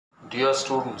Dear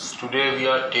students, today we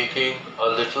are taking a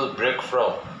little break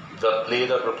from the play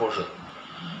The Proposal,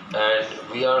 and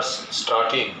we are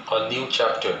starting a new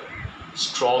chapter,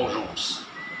 Strong Roots,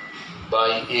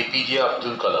 by APJ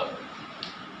Abdul Kalam.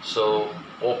 So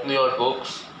open your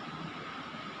books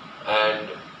and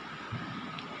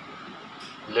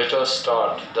let us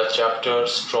start the chapter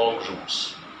Strong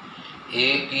Roots.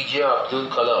 APJ Abdul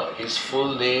Kalam, his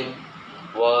full name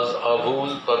was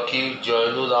Abul Pakir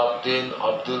Jainul Abdin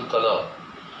Abdul Kalam,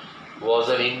 was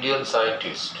an Indian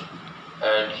scientist,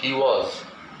 and he was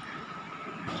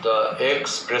the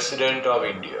ex-president of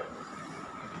India,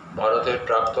 Bharater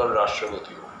Prakton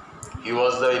Rashtrapati. He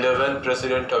was the 11th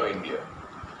president of India.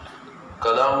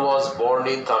 Kalam was born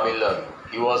in Tamil Nadu.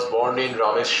 He was born in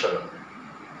Rameswaram,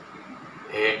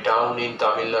 a town in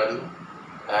Tamil Nadu,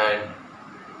 and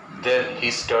then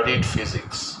he studied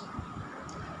physics.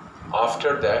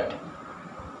 After that,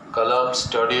 Kalam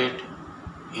studied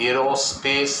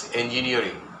aerospace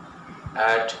engineering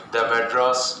at the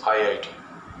Madras IIT,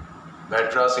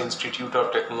 Madras Institute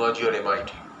of Technology, or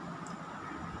MIT.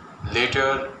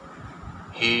 Later,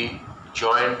 he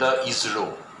joined the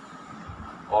ISRO,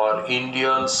 or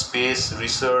Indian Space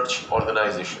Research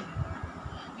Organization.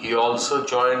 He also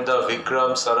joined the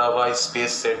Vikram Sarabhai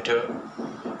Space Center,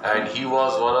 and he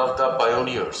was one of the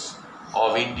pioneers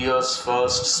of India's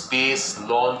first space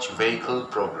launch vehicle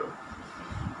program.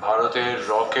 ভারতের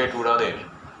rocket উড়ানের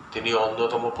তিনি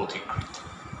অন্যতম পথিকৃৎ.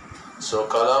 So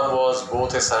Kalam was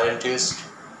both a scientist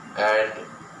and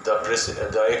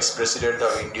the ex-president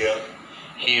of India.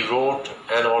 He wrote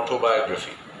an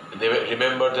autobiography.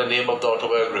 Remember the name of the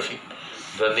autobiography?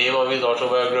 The name of his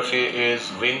autobiography is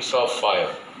Wings of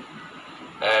Fire.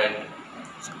 And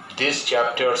this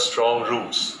chapter, Strong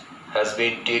Roots, has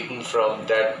been taken from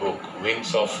that book, Wings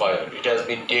of Fire. It has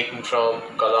been taken from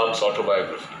Kalam's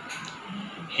autobiography.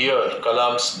 Here,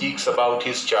 Kalam speaks about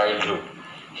his childhood.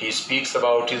 He speaks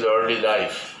about his early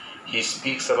life. He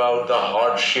speaks about the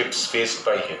hardships faced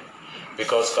by him.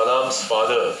 Because Kalam's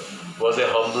father was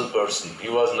a humble person. He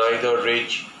was neither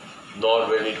rich nor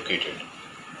well educated.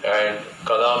 And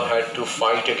Kalam had to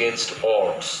fight against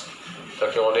odds.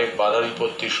 তাকে অনেক বাধা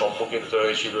বিপত্তির সম্মুখীন হতে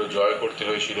হয়েছিল, জয় করতে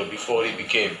হয়েছিল before he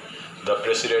became the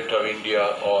President of India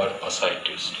or a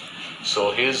scientist. So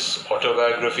his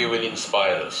autobiography will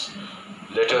inspire us.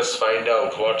 Let us find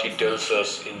out what he tells us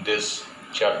in this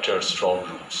chapter, Strong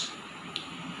Roots.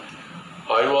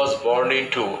 I was born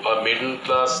into a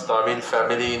middle-class Tamil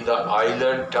family in the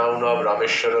island town of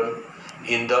Rameswaram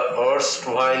in the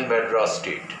erstwhile Madras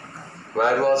state.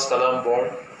 Where was Kalam born?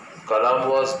 Kalam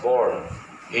was born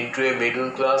into a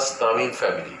middle-class Tamil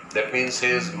family. That means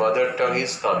his mother tongue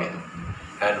is Tamil.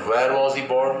 And where was he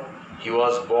born? He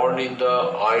was born in the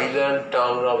island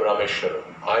town of Rameswaram.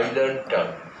 Island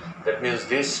town. That means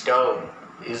this town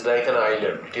is like an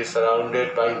island. It is surrounded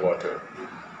by water.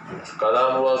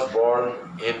 Kalam was born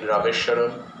in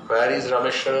Rameswaram. Where is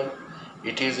Rameswaram?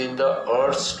 It is in the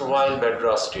erstwhile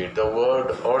Madras state. The word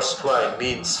erstwhile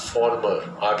means former,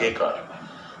 agekar.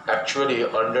 Actually,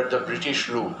 under the British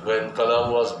rule, when Kalam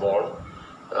was born,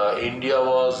 India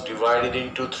was divided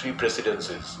into three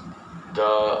presidencies.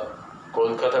 The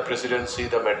Kolkata presidency,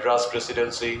 the Madras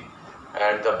presidency,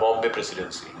 and the Bombay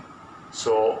presidency.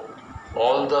 So,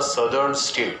 all the southern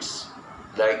states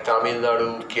like Tamil Nadu,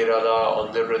 Kerala,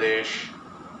 Andhra Pradesh,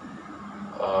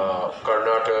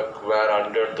 Karnataka were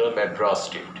under the Madras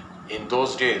state. In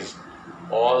those days,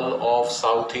 all of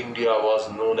South India was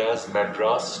known as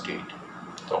Madras state.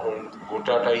 তখন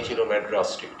গোটাটাই ছিল Madras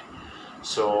state.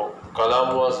 So Kalam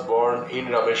was born in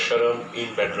Rameswaram in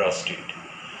Madras state.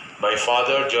 My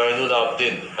father, Jainul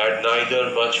Abdin, had neither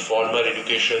much formal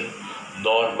education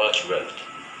nor much wealth.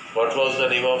 What was the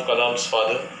name of Kalam's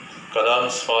father?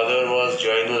 Kalam's father was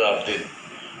Jainul Abdin.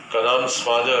 Kalam's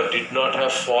father did not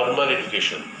have formal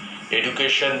education.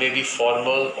 Education may be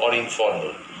formal or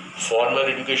informal. Formal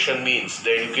education means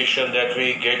the education that we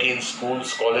get in schools,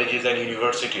 colleges and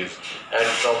universities, and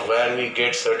from where we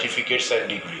get certificates and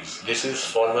degrees. This is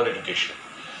formal education.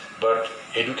 But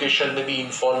education may be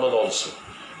informal also.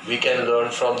 We can learn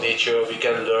from nature, we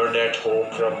can learn at home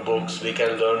from books, we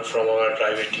can learn from our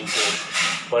private tutors.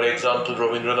 For example,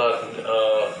 Rabindranath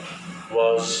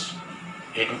was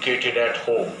educated at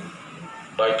home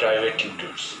by private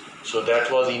tutors. So that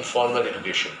was informal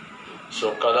education. So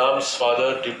Kalam's father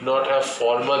did not have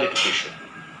formal education,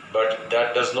 but that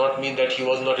does not mean that he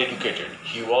was not educated.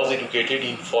 He was educated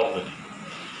informally.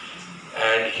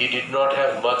 And he did not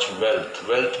have much wealth.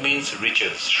 Wealth means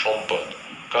riches, sampad.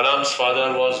 Kalam's father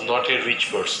was not a rich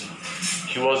person.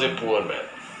 He was a poor man.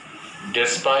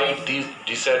 Despite these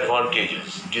disadvantages,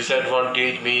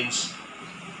 disadvantage means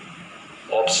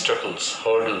obstacles,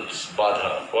 hurdles,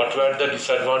 badha. What were the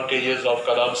disadvantages of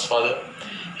Kalam's father?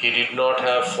 He did not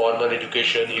have formal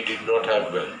education, he did not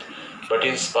have wealth. But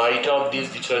in spite of these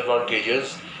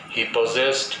disadvantages, he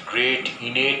possessed great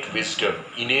innate wisdom.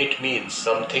 Innate means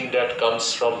something that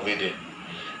comes from within.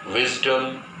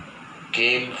 Wisdom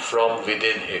came from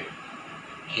within him.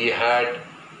 He had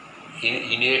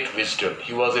innate wisdom.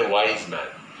 He was a wise man.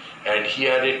 And he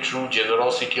had a true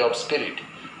generosity of spirit.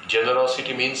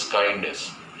 Generosity means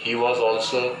kindness. He was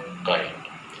also kind.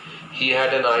 He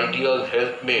had an ideal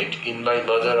helpmate in my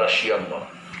mother Ashiamma.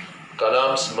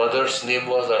 Kalam's mother's name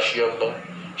was Ashiamma.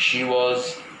 She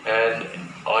was an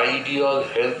ideal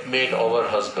helpmate of her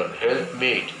husband.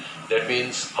 Helpmate, that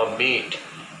means a mate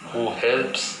who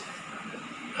helps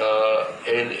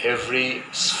in every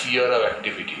sphere of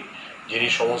activity. যিনি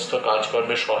সমস্ত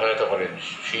কাজকর্মে সহায়তা করেন,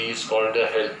 she is called a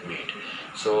helpmate.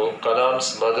 So Kalam's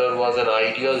mother was an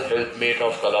ideal helpmate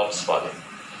of Kalam's father.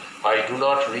 I do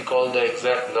not recall the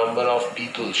exact number of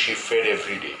people she fed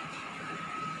every day.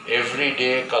 Every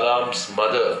day Kalam's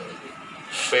mother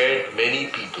fed many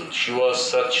people. She was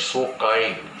so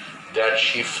kind that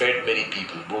she fed many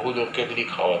people. বহু লোককে তিনি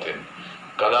খাওয়াতেন.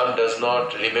 Kalam does not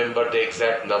remember the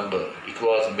exact number. It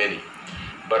was many.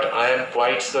 But I am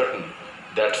quite certain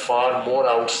that far more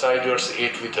outsiders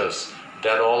ate with us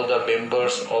than all the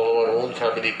members of our own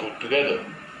family put together.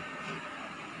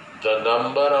 The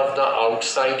number of the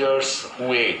outsiders who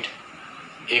ate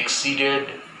exceeded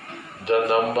the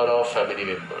number of family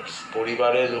members.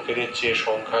 পরিবারের লোকেদের চেয়ে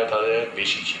সংখ্যায় তাদের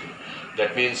বেশি ছিল.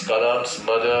 That means Kalam's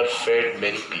mother fed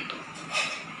many people.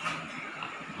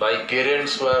 My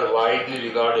parents were widely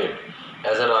regarded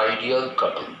as an ideal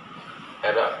couple.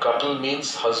 And a couple means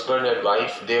husband and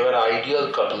wife. They were ideal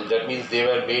couple. That means they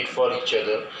were made for each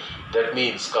other. That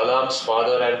means Kalam's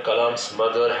father and Kalam's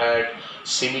mother had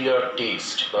similar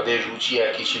taste. তাদের রুচি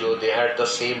একই ছিল. They had the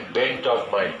same bent of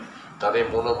mind. তাদের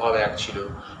মনোভাব এক ছিল.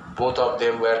 Both of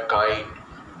them were kind.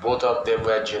 Both of them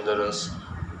were generous.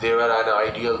 They were an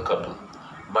ideal couple.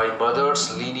 My mother's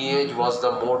lineage was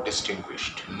the more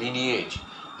distinguished.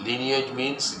 Lineage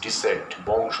means descent,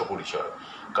 বংশ পরিচয়.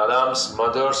 Kalam's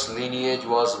mother's lineage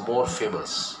was more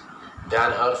famous than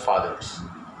her father's.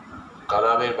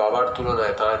 কালামের বাবার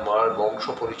তুলনায় তার মার বংশ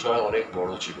পরিচয় অনেক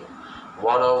বড় ছিল.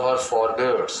 One of her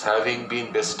forebears having been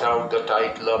bestowed the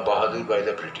title of Bahadur by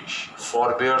the British.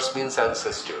 Forebears means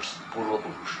ancestors,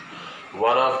 পূর্বপুরুষ.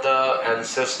 One of the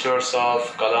ancestors of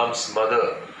Kalam's mother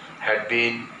had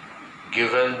been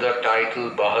given the title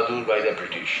Bahadur by the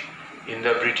British. In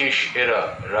the British era,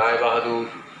 Rai Bahadur,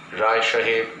 Rai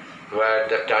Sahib were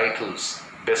the titles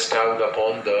bestowed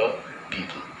upon the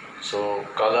people. So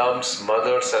Kalam's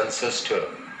mother's ancestor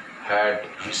had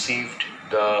received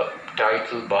the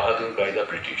title Bahadur by the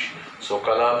British. So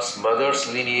Kalam's mother's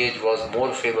lineage was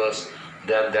more famous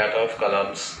than that of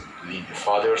Kalam's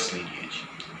father's lineage.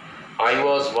 I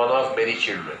was one of many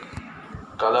children.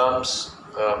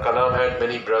 Kalam had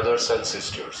many brothers and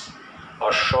sisters.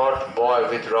 A short boy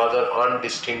with rather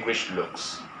undistinguished looks.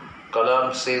 Kalam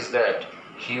says that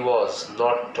he was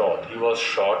not tall, he was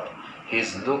short. His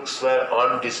looks were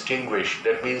undistinguished.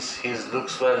 That means his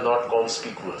looks were not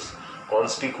conspicuous.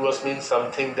 Conspicuous means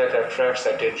something that attracts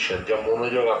attention. যা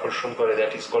মনোযোগ আকর্ষণ করে,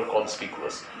 that is called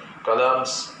conspicuous.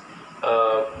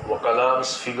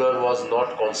 Kalam's figure was not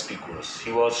conspicuous.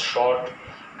 He was short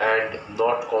and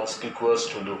not conspicuous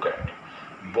to look at.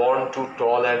 Born to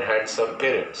tall and handsome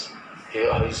parents.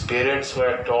 His parents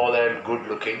were tall and good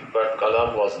looking, but Kalam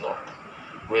was not.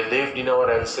 We lived in our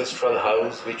ancestral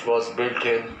house, which was built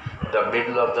in the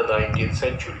middle of the 19th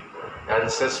century.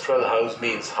 Ancestral house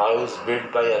means house built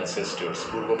by ancestors,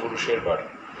 পূর্বপুরুষের বাড়ি.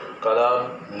 Kalam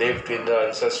lived in the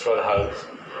ancestral house.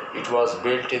 It was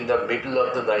built in the middle of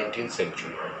the 19th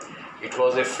century. It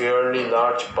was a fairly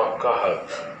large pakka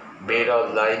house made of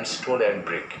limestone and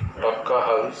brick. Pakka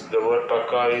house, the word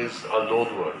pakka is a loan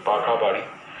word, pakka bari.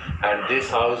 And this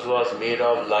house was made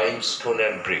of limestone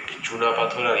and brick. Chuna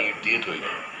pathor ar iit diye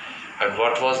toiri. And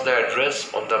what was the address?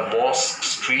 On the Mosque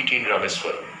Street in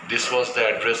Rameswar. This was the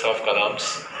address of Kalam's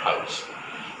house.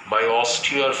 My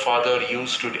austere father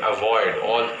used to avoid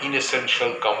all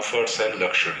inessential comforts and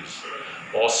luxuries.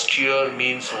 Austere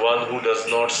means one who does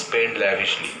not spend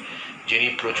lavishly. যিনি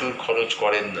প্রচুর খরচ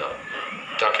করেন না,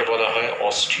 তাকে বলা হয়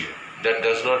austere. That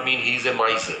does not mean he is a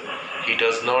miser. He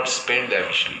does not spend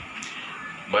lavishly.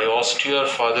 My austere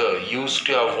father used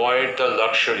to avoid the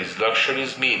luxuries.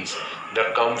 Luxuries means the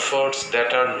comforts that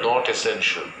are not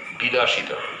essential.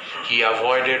 Bilashita. He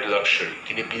avoided luxury.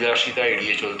 তিনি বিলাসিতা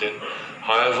এড়িয়ে চলতেন.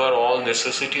 However, all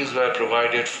necessities were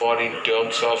provided for in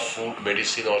terms of food,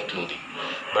 medicine or clothing.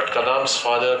 But Kalam's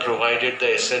father provided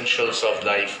the essentials of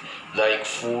life like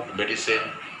food, medicine,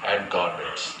 and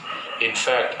garments. In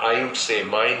fact, I would say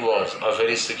mine was a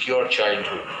very secure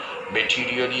childhood,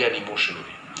 materially and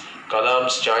emotionally.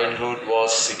 Kalam's childhood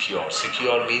was secure.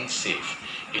 Secure means safe.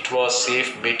 It was safe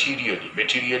materially.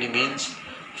 Materially means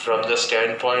from the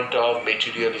standpoint of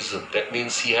materialism. That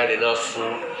means he had enough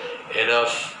food,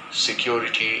 enough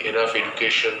security, enough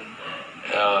education,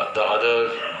 the other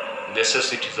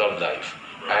necessities of life.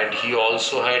 And he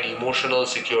also had emotional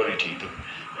security.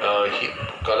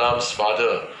 Kalam's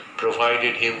father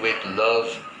provided him with love,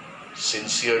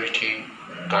 sincerity,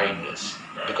 kindness.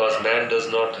 Because man does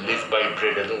not live by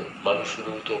bread alone. মানুষ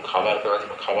শুধু তো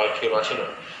খাবার খেয়ে বাঁচে না.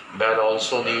 Man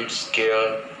also needs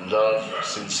care, love,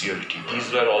 sincerity. These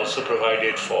were also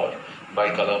provided for by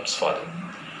Kalam's father.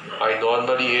 I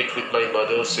normally ate with my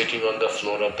mother sitting on the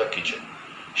floor of the kitchen.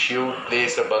 She would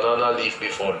place a banana leaf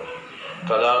before me.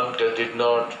 Kalam did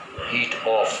not eat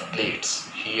off plates.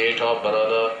 He ate off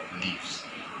banana leaves,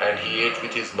 and he ate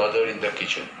with his mother in the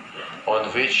kitchen, on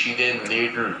which she then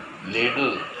ladled.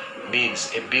 Ladle means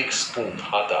a big spoon,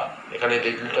 hata. এখানে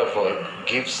ladled verb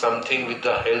gives something with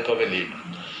the help of a ladle.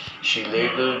 She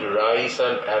ladled rice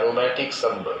and aromatic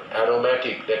sambar.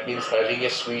 Aromatic, that means having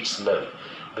a sweet smell,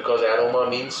 because aroma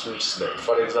means sweet smell.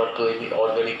 For example, in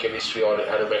organic chemistry or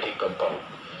aromatic compound.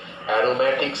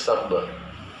 Aromatic sambar,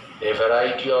 a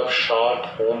variety of sharp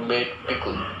homemade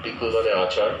pickle on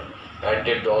achar, and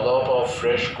a dollop of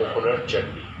fresh coconut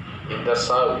chutney. In the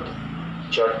south,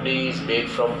 chutney is made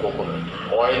from coconut.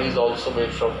 Oil is also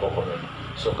made from coconut.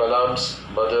 So Kalam's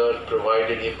mother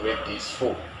provided him with these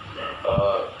food: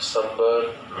 sambar,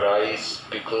 rice,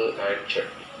 pickle, and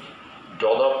chutney.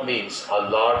 Dollop means a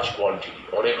large quantity,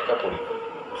 onekta poriman.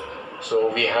 So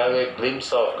we have a glimpse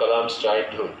of Kalam's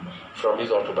childhood from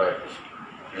his autobiography.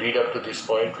 Read up to this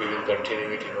point. We will continue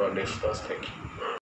it in our next class. Thank you.